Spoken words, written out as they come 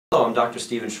Hello, I'm Dr.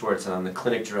 Steven Schwartz and I'm the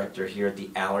clinic director here at the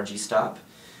Allergy Stop.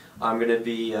 I'm going to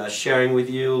be sharing with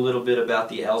you a little bit about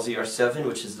the LZR7,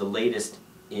 which is the latest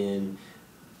in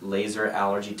laser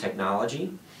allergy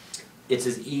technology. It's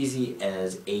as easy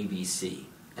as ABC: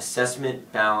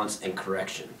 assessment, balance, and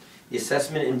correction. The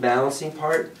assessment and balancing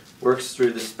part works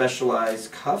through the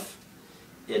specialized cuff.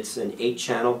 It's an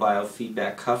 8-channel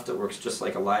biofeedback cuff that works just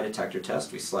like a lie detector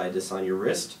test. We slide this on your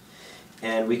wrist,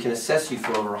 and we can assess you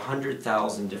for over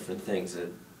 100,000 different things.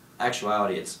 In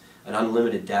actuality, it's an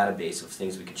unlimited database of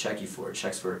things we can check you for. It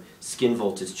checks for skin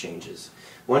voltage changes.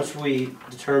 Once we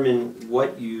determine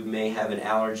what you may have an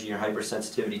allergy or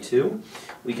hypersensitivity to,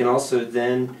 we can also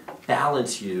then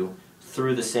balance you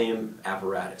through the same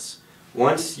apparatus.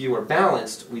 Once you are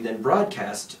balanced, we then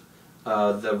broadcast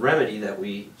the remedy that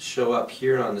we show up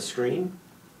here on the screen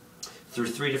through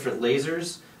 3 different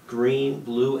lasers: green,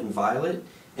 blue, and violet.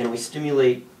 And we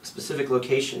stimulate specific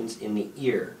locations in the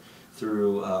ear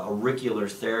through auricular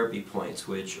therapy points,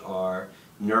 which are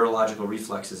neurological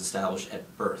reflexes established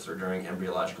at birth or during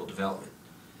embryological development.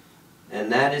 And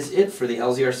that is it for the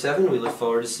LZR7. We look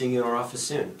forward to seeing you in our office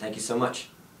soon. Thank you so much.